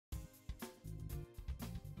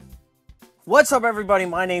What's up, everybody?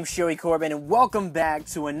 My name's Joey Corbin, and welcome back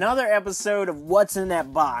to another episode of What's in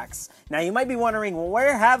That Box. Now, you might be wondering, well,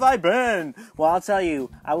 where have I been? Well,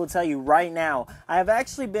 I will tell you right now. I have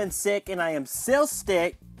actually been sick, and I am still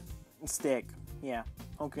sick. Yeah,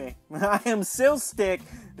 okay. I am still sick.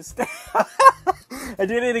 I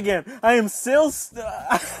did it again. I am still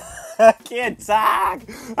I can't talk.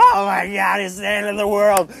 Oh my God, it's the end of the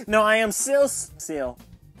world. No, I am still,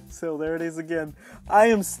 there it is again. I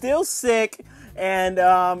am still sick, and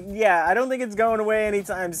yeah, I don't think it's going away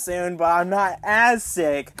anytime soon, but I'm not as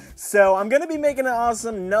sick, so I'm gonna be making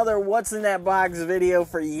another What's in That Box video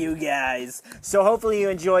for you guys. So hopefully you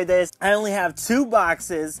enjoy this. I only have 2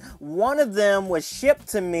 boxes. One of them was shipped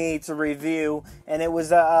to me to review, and it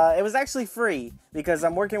was actually free, because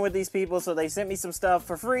I'm working with these people, so they sent me some stuff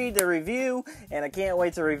for free to review, and I can't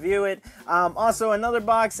wait to review it. Also, another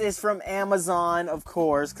box is from Amazon, of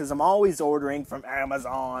course, because I'm always ordering from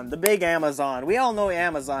Amazon, the big Amazon. We all know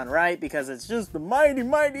Amazon, right? Because it's just the mighty,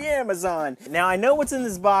 mighty Amazon. Now, I know what's in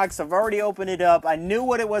this box. I've already opened it up. I knew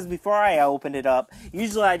what it was before I opened it up.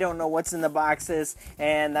 Usually, I don't know what's in the boxes,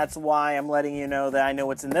 and that's why I'm letting you know that I know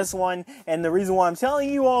what's in this one. And the reason why I'm telling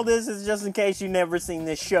you all this is just in case you've never seen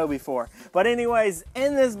this show before. But anyway,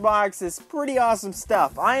 in this box is pretty awesome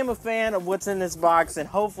stuff. I am a fan of what's in this box, and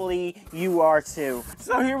hopefully you are too.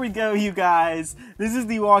 So here we go, you guys. This is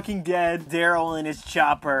The Walking Dead, Daryl and his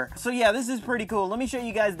chopper. So yeah, this is pretty cool. Let me show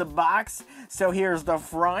you guys the box. So here's the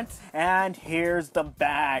front, and here's the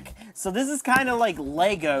back. So this is kind of like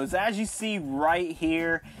Legos. As you see right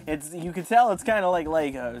here, you can tell it's kind of like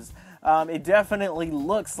Legos. It definitely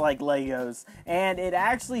looks like Legos, and it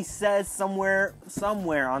actually says somewhere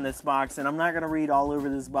on this box, and I'm not going to read all over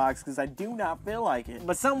this box because I do not feel like it,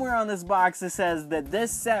 but somewhere on this box it says that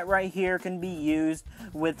this set right here can be used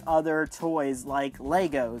with other toys like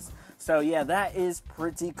Legos. So yeah, that is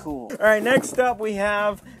pretty cool. Alright, next up we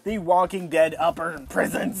have the Walking Dead upper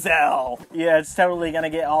prison cell. Yeah, it's totally gonna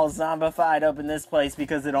get all zombified up in this place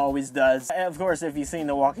because it always does. And of course, if you've seen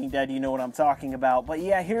The Walking Dead, you know what I'm talking about. But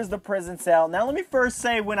yeah, here's the prison cell. Now let me first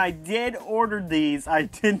say, when I did order these, I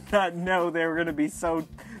did not know they were gonna be so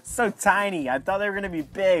tiny. I thought they were gonna be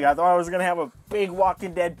big. I thought I was gonna have a big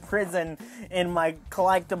Walking Dead prison in my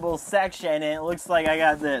collectible section, and it looks like I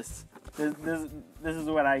got this. This is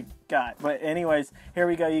what I got. But anyways, here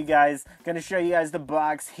we go, you guys. Gonna show you guys the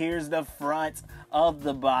box. Here's the front of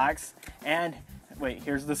the box. And wait,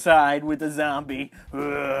 here's the side with the zombie.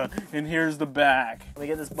 And here's the back. Let me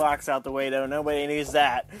get this box out the way, though. Nobody needs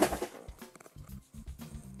that.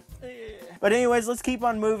 But anyways, let's keep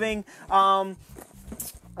on moving. Alright,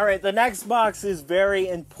 the next box is very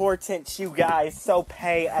important to you guys, so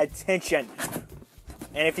pay attention.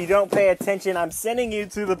 And if you don't pay attention, I'm sending you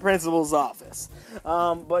to the principal's office.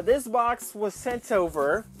 But this box was sent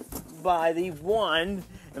over by the one,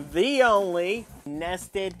 the only,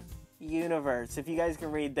 Nested Universe. If you guys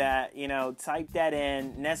can read that, you know, type that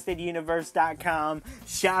in, nesteduniverse.com.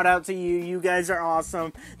 Shout out to you. You guys are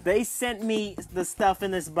awesome. They sent me the stuff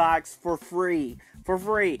in this box for free.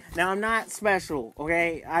 Now, I'm not special,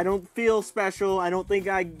 okay? I don't feel special. I don't think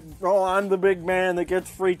I'm the big man that gets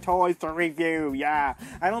free toys to review. Yeah.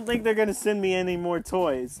 I don't think they're going to send me any more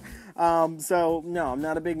toys. So, no, I'm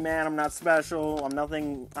not a big man. I'm not special. I'm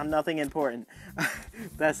nothing important.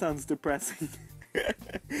 That sounds depressing.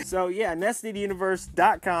 So yeah,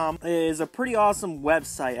 nesteduniverse.com is a pretty awesome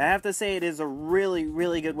website. I have to say, it is a really,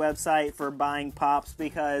 really good website for buying pops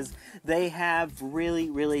because they have really,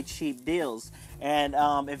 really cheap deals. And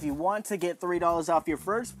if you want to get $3 off your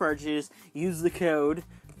first purchase, use the code.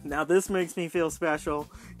 Now this makes me feel special.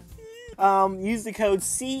 Use the code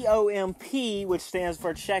COMP, which stands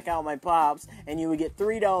for Check Out My Pops, and you would get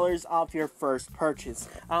 $3 off your first purchase.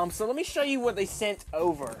 So let me show you what they sent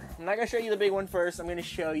over. I'm not going to show you the big one first. I'm going to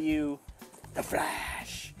show you the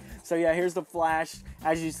Flash. So yeah, here's the Flash.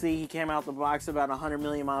 As you see, he came out the box about 100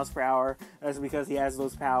 million miles per hour. That's because he has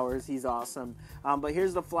those powers. He's awesome. But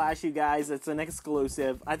here's the Flash, you guys. It's an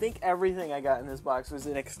exclusive. I think everything I got in this box was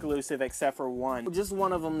an exclusive except for one. Just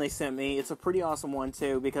one of them they sent me. It's a pretty awesome one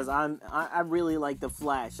too, because I really like the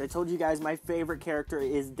Flash. I told you guys my favorite character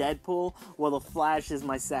is Deadpool. Well, the Flash is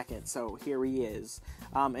my second. So here he is.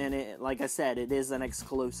 And like I said, it is an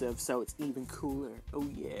exclusive, so it's even cooler. Oh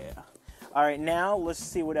yeah. Alright, now let's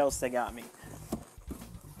see what else they got me.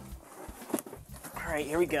 Alright,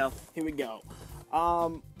 here we go.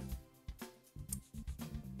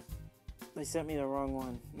 They sent me the wrong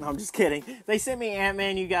one. No, I'm just kidding. They sent me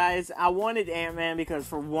Ant-Man, you guys. I wanted Ant-Man because,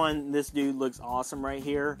 for one, this dude looks awesome right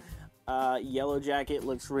here. Yellow Jacket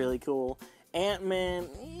looks really cool. Ant-Man,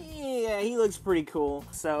 yeah, he looks pretty cool.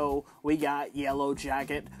 So we got Yellow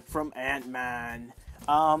Jacket from Ant-Man.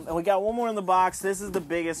 And we got one more in the box. This is the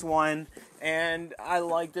biggest one, and I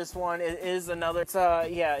like this one. It is another,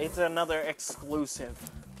 it's another exclusive.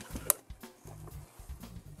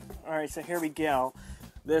 Alright, so here we go.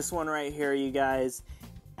 This one right here, you guys.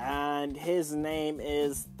 And his name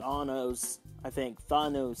is Thanos. I think.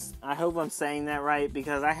 Thanos. I hope I'm saying that right,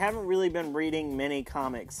 because I haven't really been reading many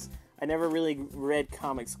comics. I never really read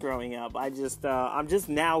comics growing up. I'm just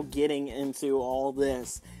now getting into all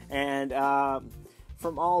this. And,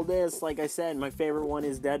 from all this, like I said, my favorite one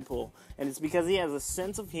is Deadpool. And it's because he has a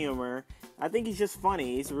sense of humor. I think he's just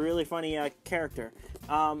funny. He's a really funny character.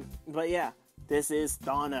 But yeah, this is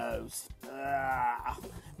Thanos.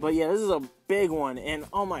 But yeah, this is a big one. And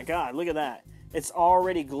oh my god, look at that. It's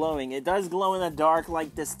already glowing. It does glow in the dark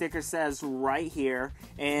like the sticker says right here.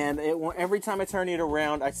 And every time I turn it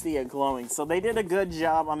around, I see it glowing. So they did a good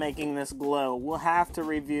job on making this glow. We'll have to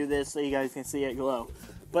review this so you guys can see it glow.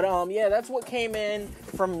 But, yeah, that's what came in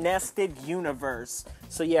from Nested Universe.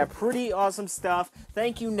 So, yeah, pretty awesome stuff.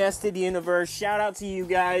 Thank you, Nested Universe. Shout out to you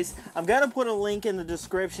guys. I'm going to put a link in the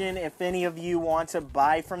description if any of you want to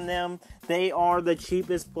buy from them. They are the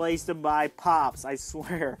cheapest place to buy Pops, I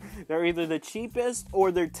swear. They're either the cheapest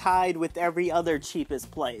or they're tied with every other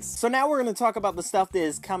cheapest place. So now we're going to talk about the stuff that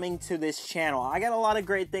is coming to this channel. I got a lot of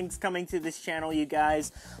great things coming to this channel, you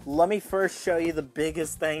guys. Let me first show you the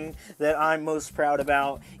biggest thing that I'm most proud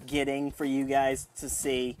about getting for you guys to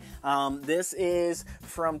see. This is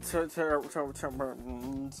from Terraria.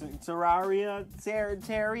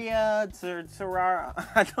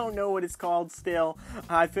 I don't know what it's called still.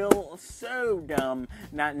 I feel so dumb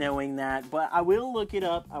not knowing that, but I will look it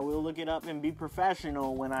up. I will look it up and be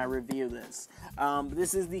professional when I review this.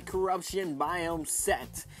 This is the Corruption Biome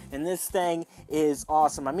set, and this thing is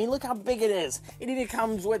awesome. I mean, look how big it is. It even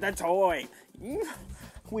comes with a toy.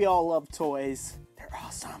 We all love toys. They're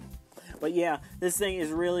awesome. But yeah, this thing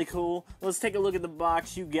is really cool. Let's take a look at the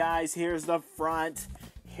box, you guys. Here's the front.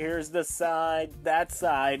 Here's the side. That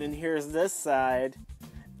side. And here's this side.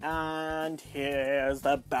 And here's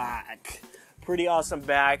the back. Pretty awesome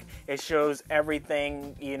back. It shows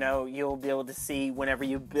everything, you know, you'll be able to see whenever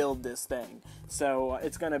you build this thing. So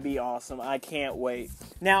it's going to be awesome. I can't wait.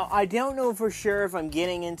 Now, I don't know for sure if I'm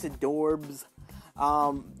getting into Dorbs.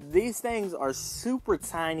 These things are super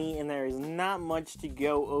tiny and there is not much to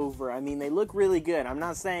go over. I mean, they look really good. I'm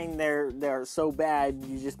not saying they're so bad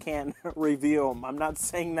you just can't review them. I'm not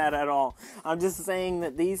saying that at all. I'm just saying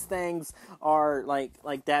that these things are like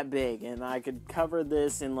that big, and I could cover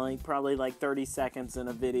this in probably 30 seconds in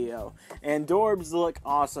a video. And Dorbs look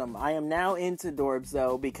awesome. I am now into Dorbs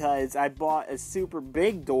though, because I bought a super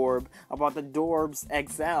big Dorb. I bought the Dorbs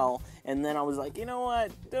XL, and then I was like, you know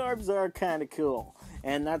what? Dorbs are kind of cool.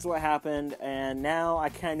 And that's what happened, and now I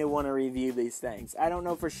kind of want to review these things. I don't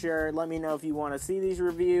know for sure. Let me know if you want to see these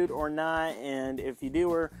reviewed or not, and if you do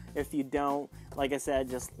or if you don't, like I said,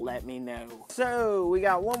 just let me know. So, we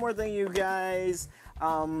got one more thing, you guys.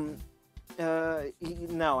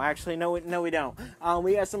 No, actually, no, we don't.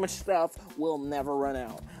 We got so much stuff, we'll never run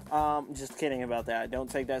out. Just kidding about that. Don't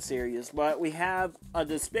take that serious. But we have a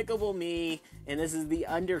Despicable Me, and this is the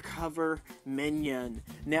Undercover Minion.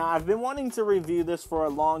 Now, I've been wanting to review this for a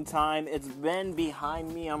long time. It's been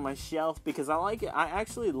behind me on my shelf because I like it. I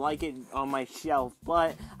actually like it on my shelf,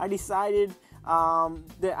 but I decided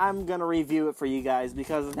that I'm gonna review it for you guys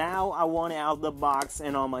because now I want it out of the box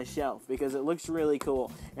and on my shelf because it looks really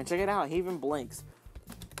cool. And check it out, he even blinks.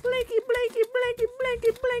 Blinky, blinky, blinky,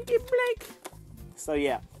 blinky, blinky, blink. So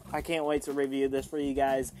yeah, I can't wait to review this for you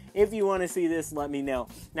guys. If you want to see this, let me know.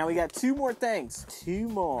 Now we got two more things. Two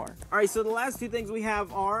more. Alright, so the last two things we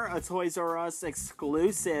have are a Toys R Us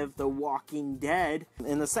exclusive, The Walking Dead.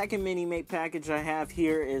 And the second mini-mate package I have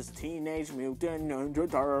here is Teenage Mutant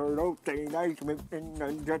Ninja Turtle, Teenage Mutant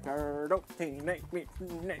Ninja Turtle, Teenage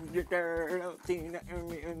Mutant Ninja Turtle, Teenage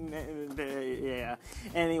Mutant Ninja... Yeah.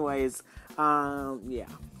 Anyways, yeah.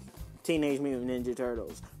 Teenage Mutant Ninja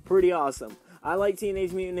Turtles. Pretty awesome. I like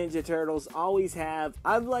Teenage Mutant Ninja Turtles, always have.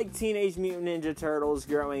 I've liked Teenage Mutant Ninja Turtles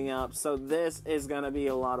growing up, so this is going to be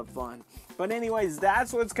a lot of fun. But anyways,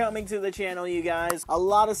 that's what's coming to the channel, you guys. A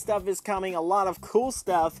lot of stuff is coming, a lot of cool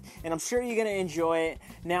stuff, and I'm sure you're going to enjoy it.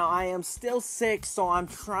 Now, I am still sick, so I'm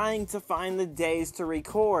trying to find the days to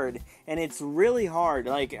record, and it's really hard.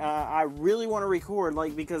 I really want to record,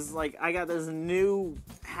 because I got this new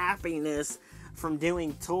happiness from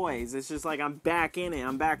doing toys. It's just like I'm back in it.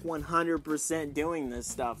 I'm back 100% doing this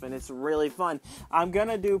stuff, and it's really fun. I'm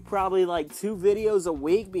gonna do probably like 2 videos a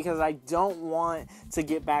week because I don't want to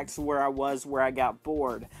get back to where I was where I got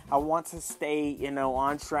bored. I want to stay,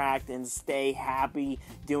 on track and stay happy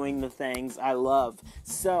doing the things I love.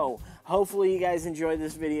 So, hopefully you guys enjoyed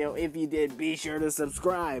this video. If you did, be sure to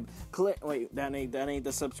subscribe. Wait, that ain't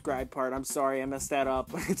the subscribe part. I'm sorry, I messed that up.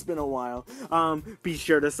 It's been a while. Be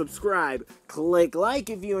sure to subscribe. Click like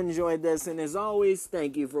if you enjoyed this, and as always,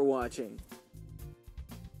 thank you for watching.